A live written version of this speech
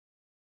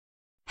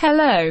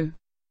Hello.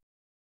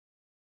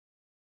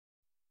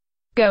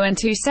 Go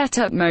into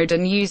Setup mode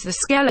and use the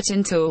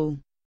skeleton tool.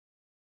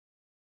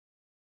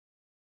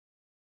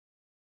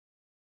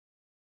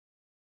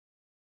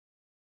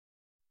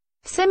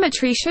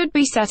 Symmetry should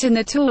be set in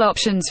the tool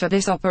options for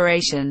this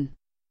operation.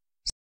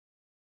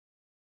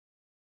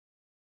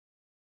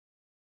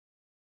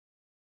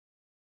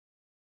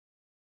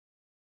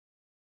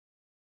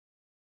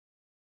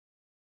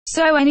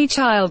 So any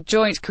child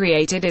joint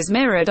created is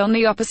mirrored on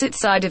the opposite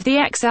side of the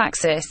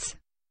x-axis.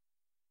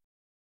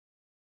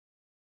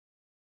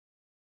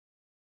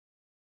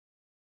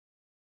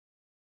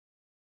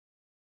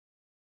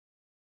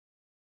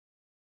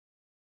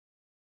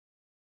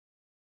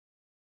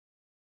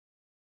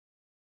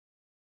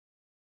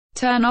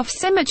 Turn off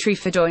symmetry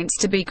for joints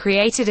to be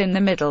created in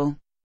the middle.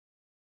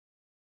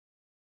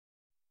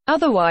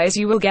 Otherwise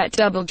you will get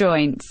double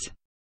joints.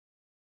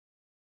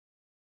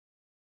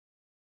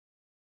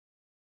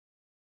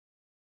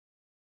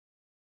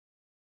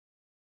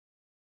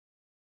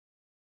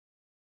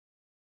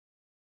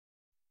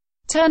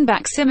 Turn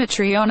back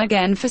symmetry on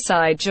again for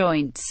side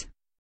joints.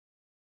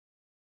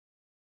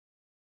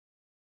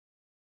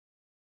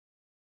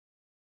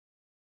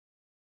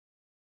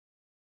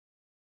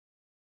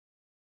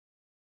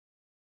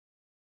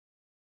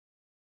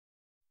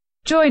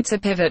 Joints are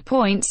pivot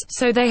points,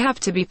 so they have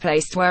to be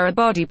placed where a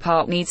body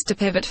part needs to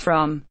pivot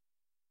from.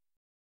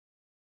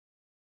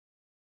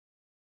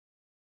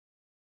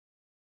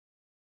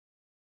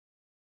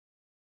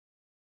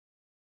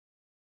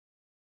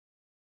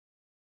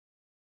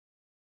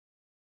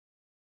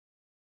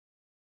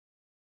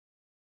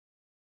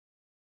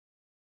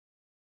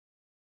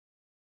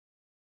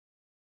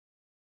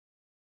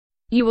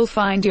 You will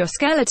find your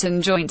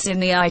skeleton joints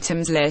in the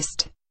items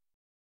list.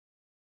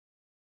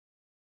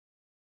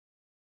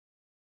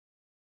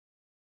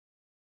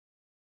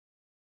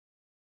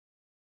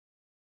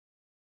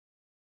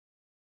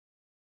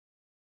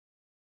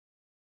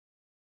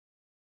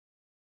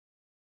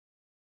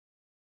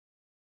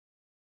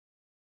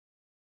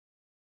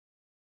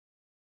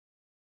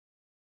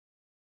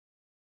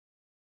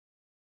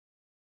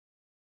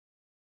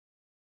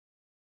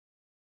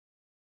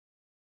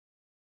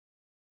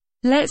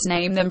 Let's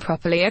name them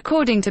properly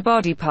according to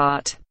body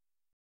part.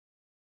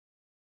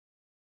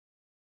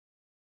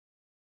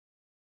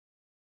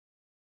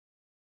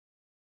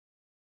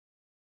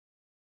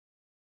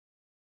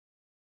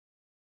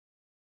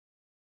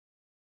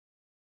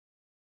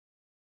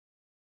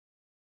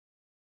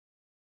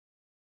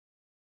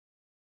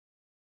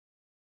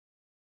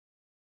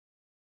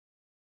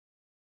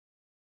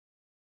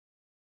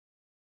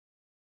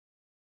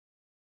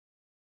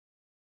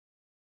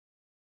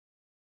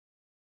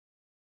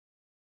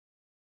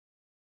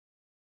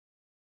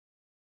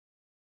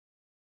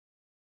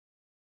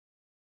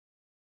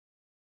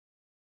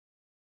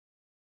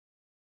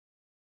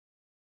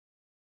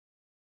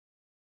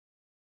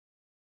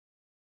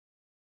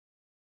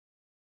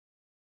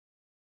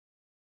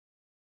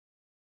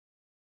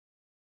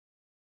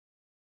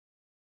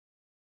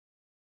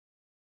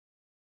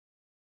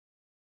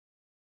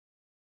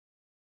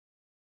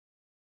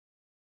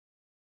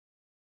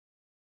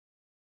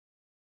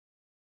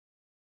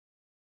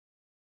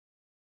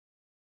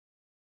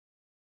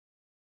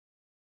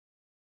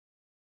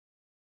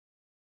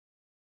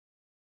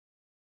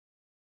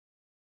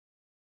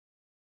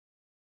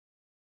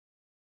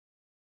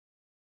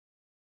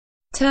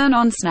 Turn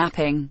on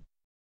snapping.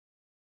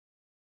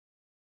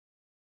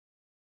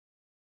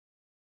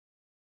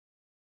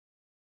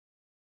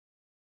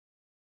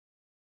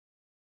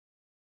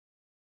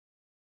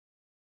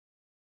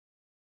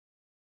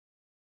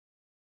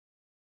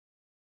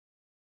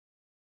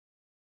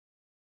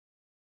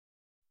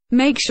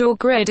 Make sure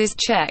grid is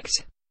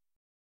checked.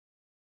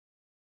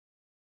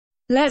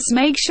 Let's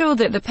make sure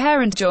that the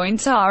parent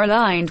joints are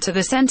aligned to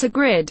the center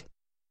grid.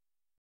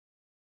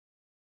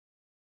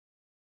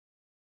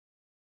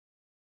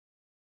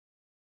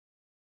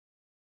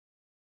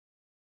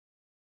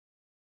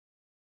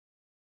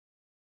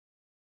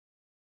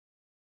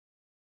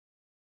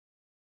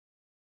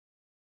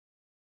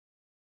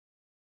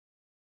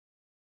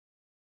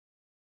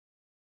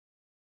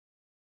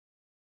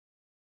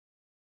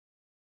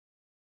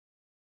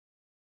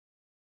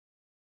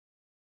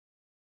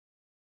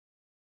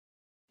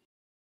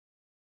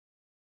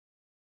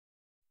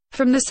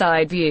 From the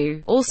side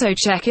view, also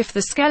check if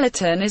the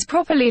skeleton is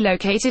properly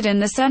located in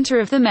the center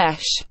of the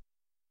mesh.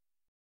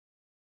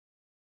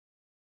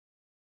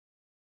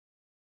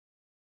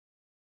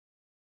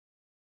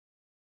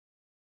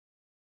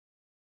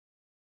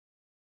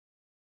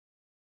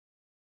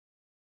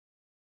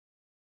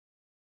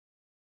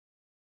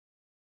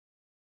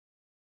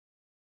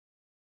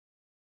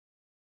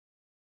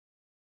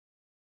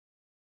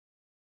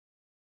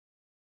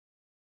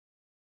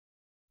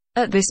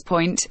 At this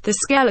point, the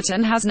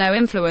skeleton has no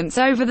influence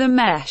over the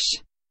mesh.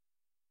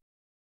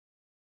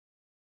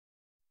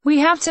 We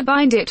have to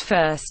bind it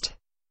first.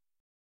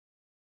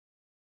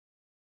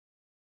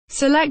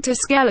 Select a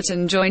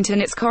skeleton joint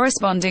in its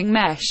corresponding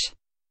mesh.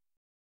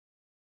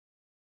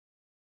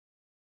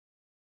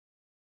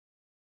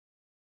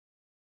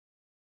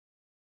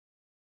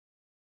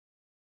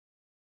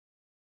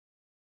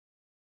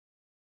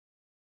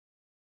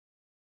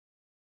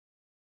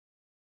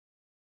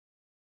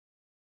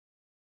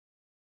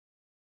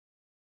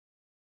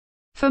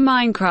 For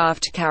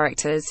Minecraft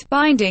characters,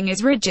 binding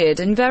is rigid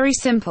and very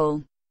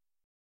simple.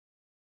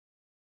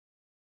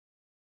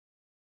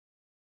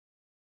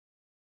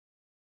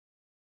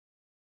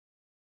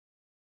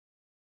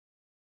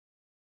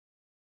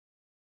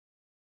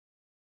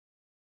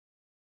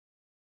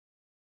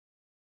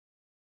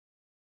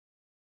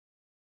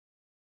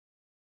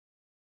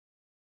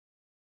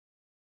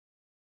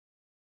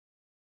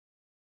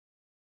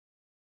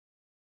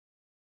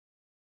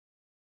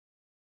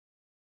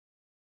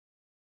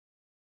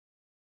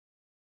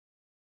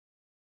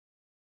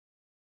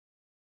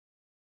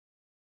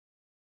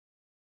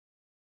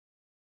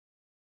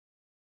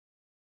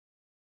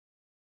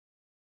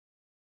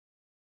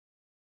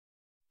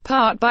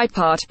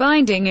 Part-by-part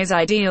binding is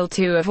ideal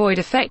to avoid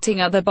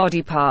affecting other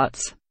body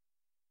parts.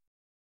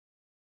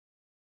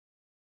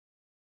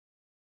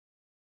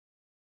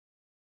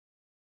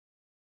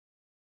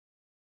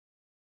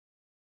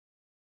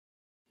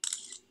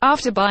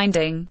 After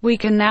binding, we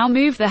can now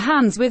move the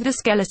hands with the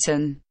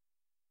skeleton.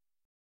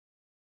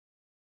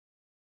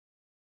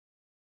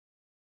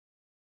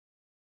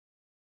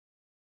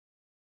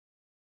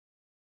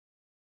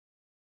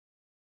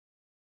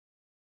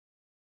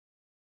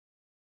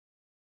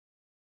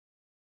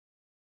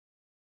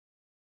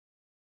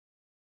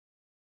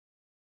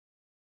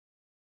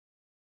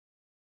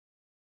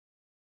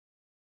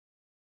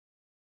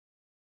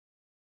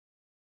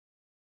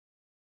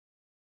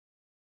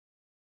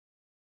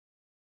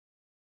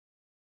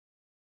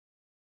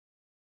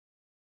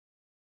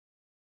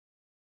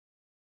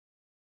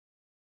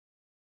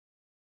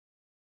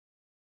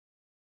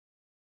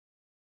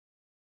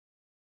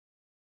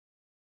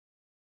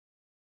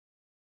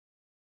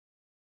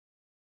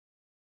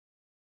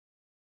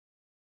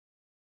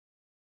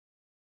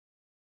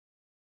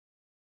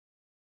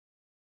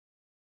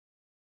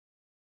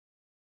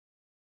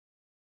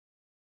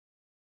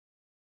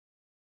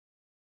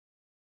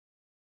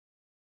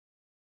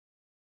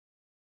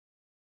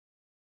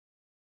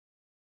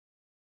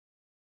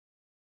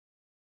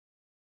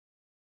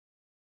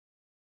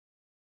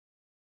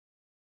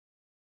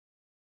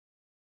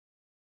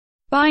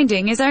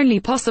 Binding is only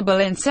possible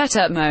in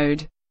setup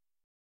mode.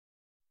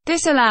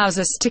 This allows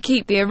us to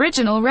keep the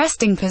original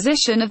resting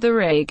position of the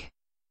rig.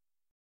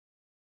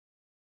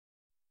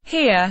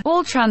 Here,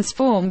 all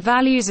transform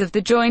values of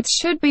the joints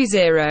should be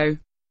 0.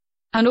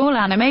 And all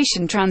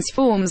animation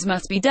transforms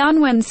must be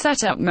done when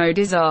setup mode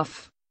is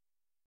off.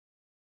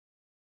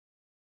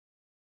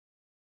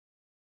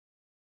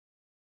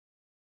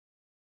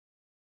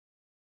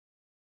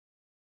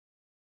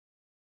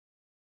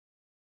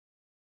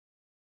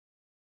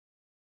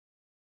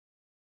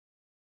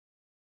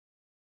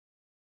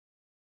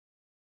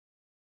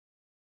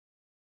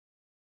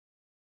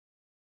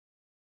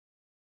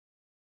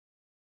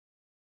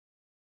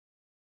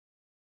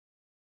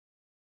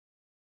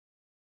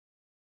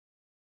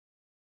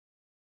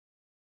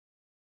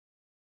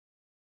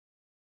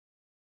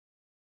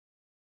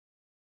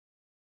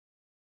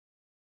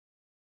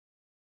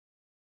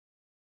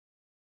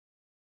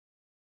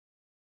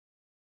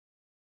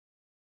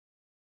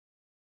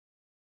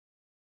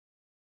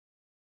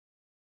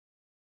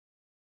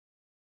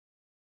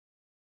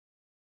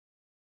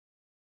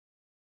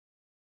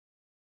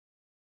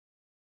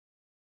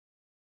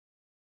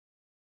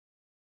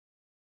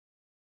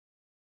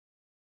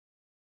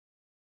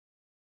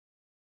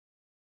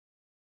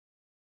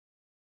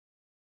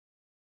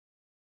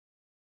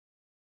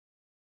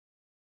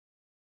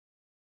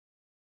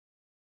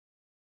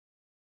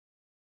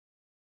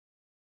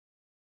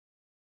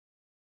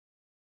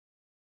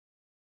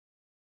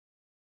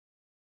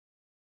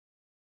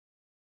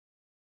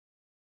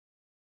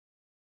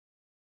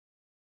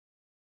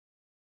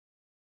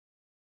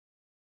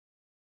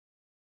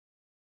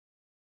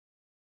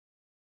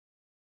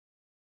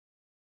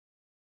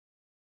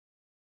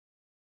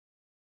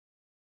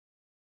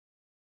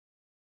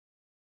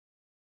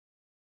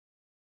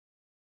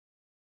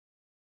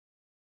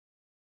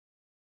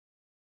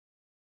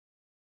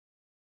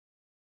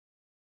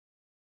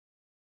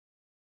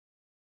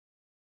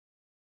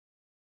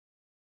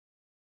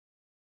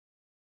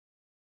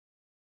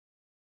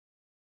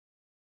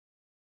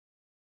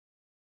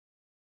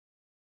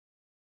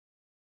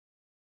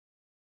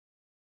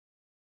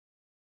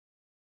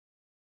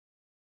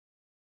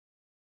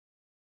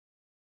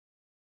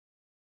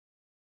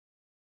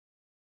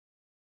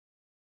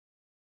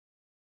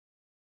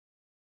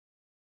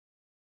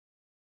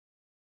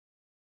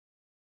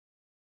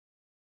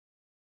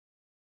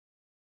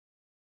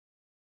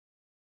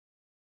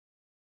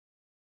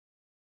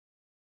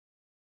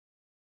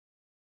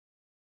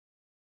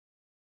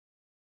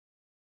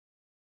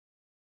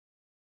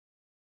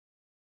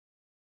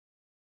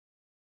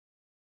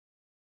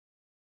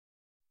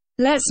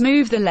 Let's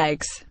move the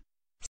legs.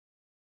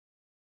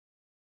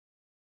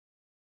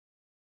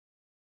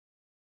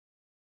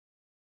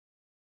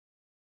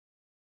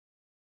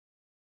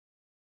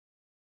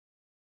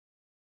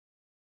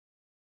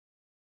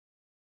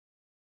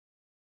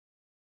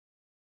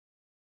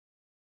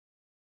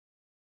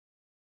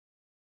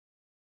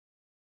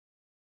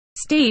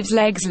 Steve's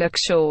legs look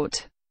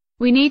short.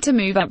 We need to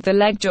move up the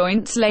leg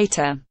joints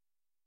later.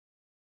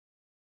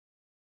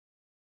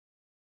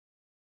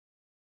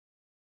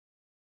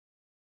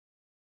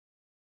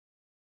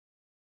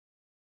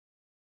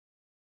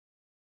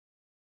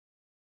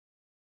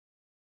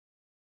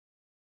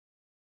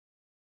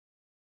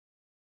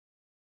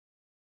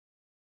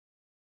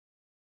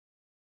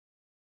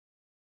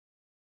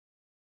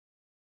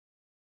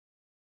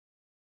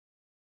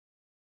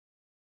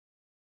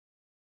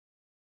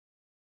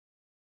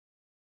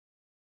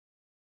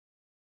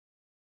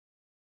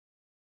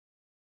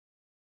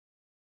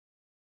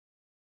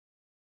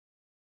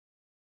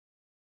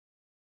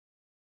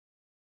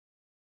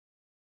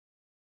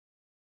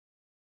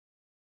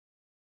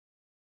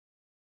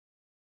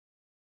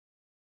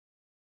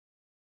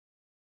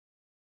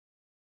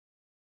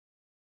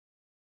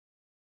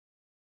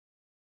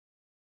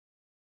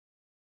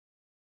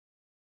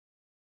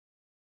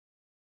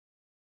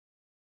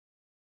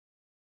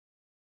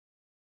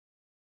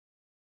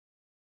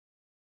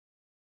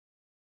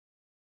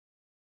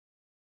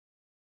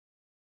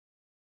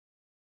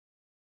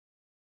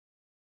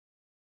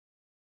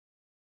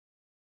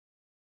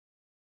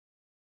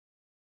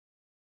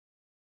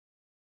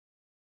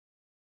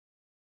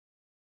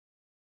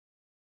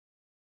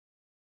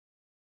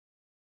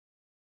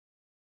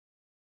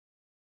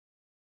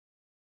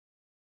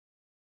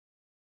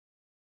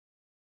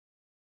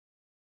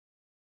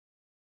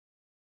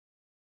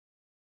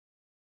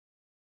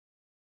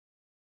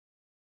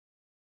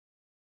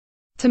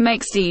 To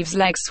make Steve's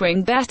leg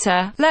swing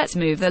better, let's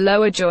move the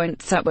lower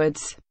joints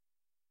upwards.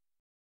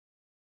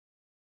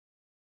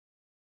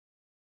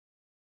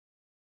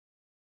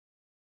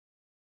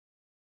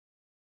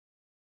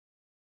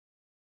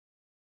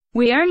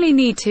 We only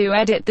need to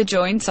edit the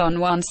joints on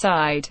one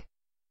side.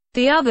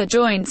 The other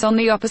joints on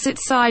the opposite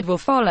side will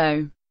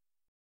follow.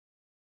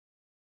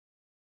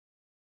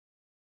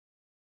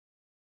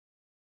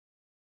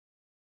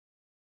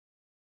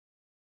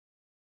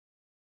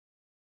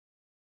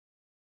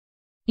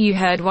 You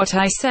heard what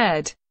I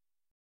said.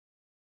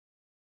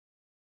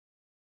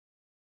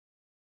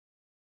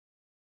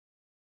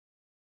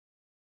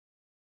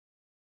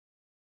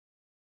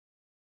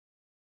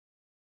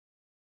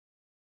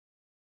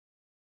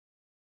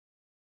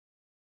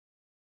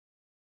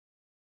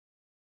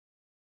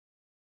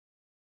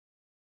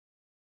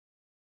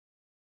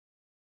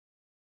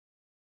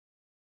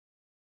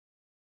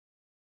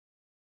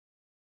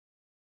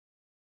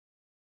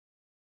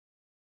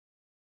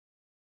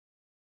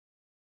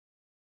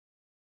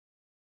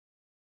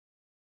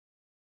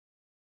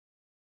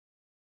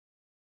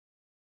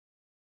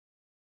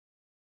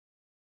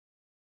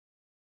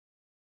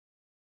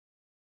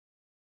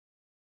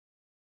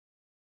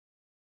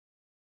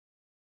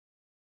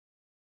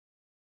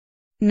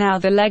 Now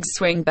the legs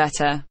swing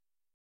better.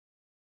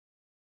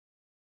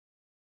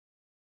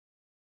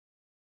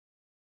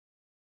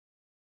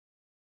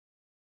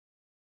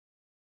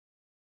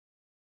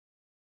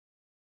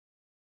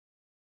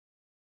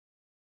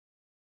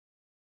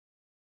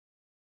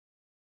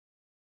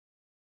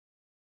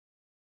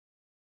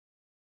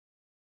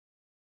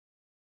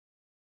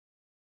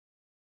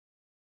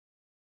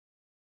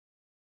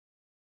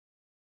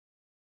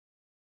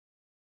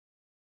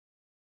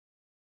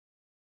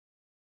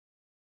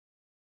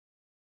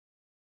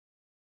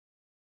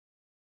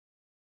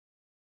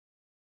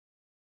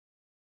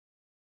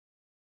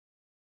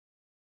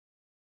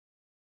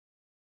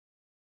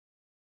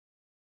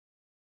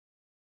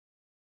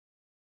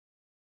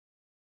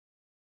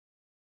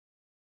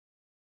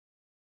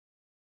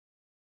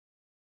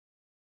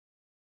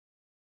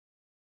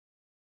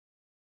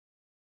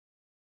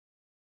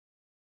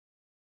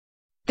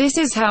 This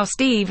is how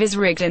Steve is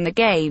rigged in the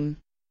game.